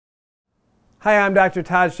Hi, I'm Dr.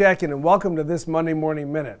 Todd Shatkin, and welcome to this Monday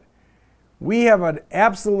Morning Minute. We have an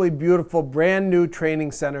absolutely beautiful brand new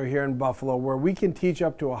training center here in Buffalo where we can teach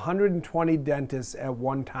up to 120 dentists at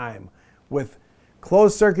one time. With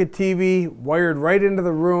closed circuit TV wired right into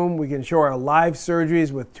the room, we can show our live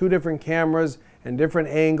surgeries with 2 different cameras and different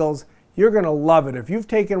angles. You're going to love it. If you've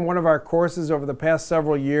taken one of our courses over the past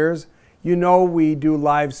several years, you know we do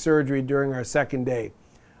live surgery during our second day.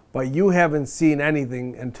 But you haven't seen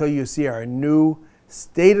anything until you see our new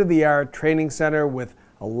state-of-the-art training center with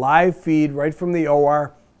a live feed right from the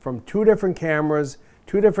OR from 2 different cameras,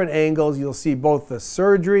 2 different angles. You'll see both the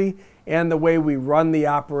surgery and the way we run the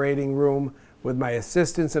operating room with my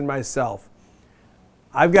assistants and myself.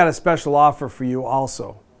 I've got a special offer for you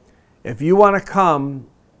also. If you want to come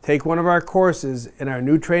take one of our courses in our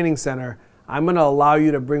new training center, I'm going to allow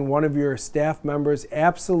you to bring one of your staff members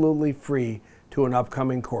absolutely free to an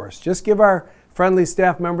upcoming course. Just give our friendly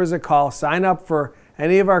staff members a call. Sign up for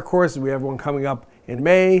any of our courses. We have one coming up in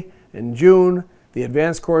May, in June. The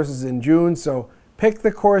advanced course is in June. So pick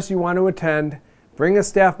the course you want to attend. Bring a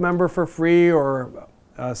staff member for free, or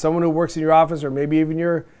someone who works in your office, or maybe even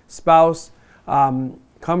your spouse. Have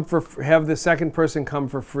the second person come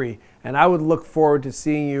for free. And I would look forward to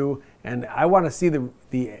seeing you, and I want to see the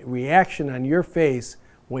reaction on your face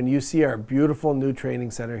when you see our beautiful new training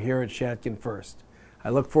center here at Shatkin First.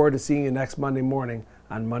 I look forward to seeing you next Monday morning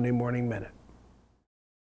on Monday Morning Minute.